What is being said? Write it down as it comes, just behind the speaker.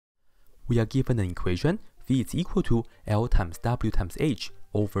we are given an equation, V is equal to L times W times H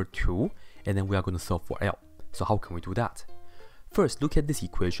over 2, and then we are going to solve for L. So how can we do that? First, look at this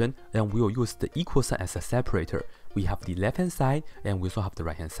equation, and we will use the equal sign as a separator. We have the left-hand side, and we also have the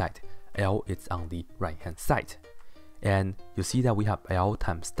right-hand side. L is on the right-hand side. And you see that we have L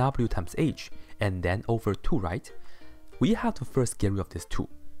times W times H, and then over 2, right? We have to first get rid of this 2,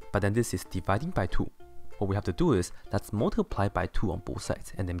 but then this is dividing by 2. What we have to do is, let's multiply by 2 on both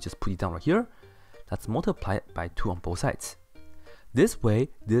sides, and then just put it down right here. Let's multiply by 2 on both sides. This way,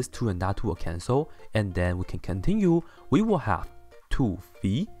 this 2 and that 2 will cancel, and then we can continue. We will have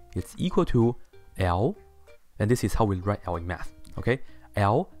 2V is equal to L, and this is how we write L in math, okay?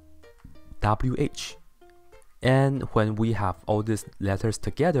 L WH. And when we have all these letters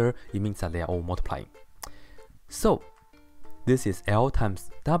together, it means that they are all multiplying. So, this is L times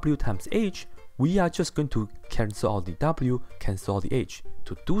W times H. We are just going to cancel out the W, cancel out the H.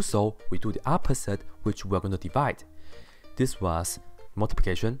 To do so, we do the opposite, which we are going to divide. This was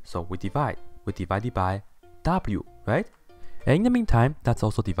multiplication, so we divide. We divide it by W, right? And in the meantime, that's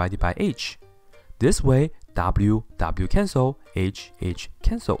also divided by H. This way, W cancel, H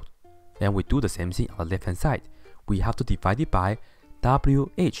canceled. And we do the same thing on the left hand side. We have to divide it by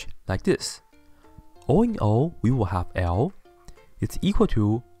WH like this. All in all, we will have L is equal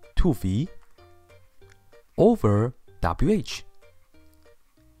to 2V over WH.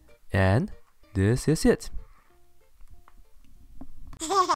 And this is it.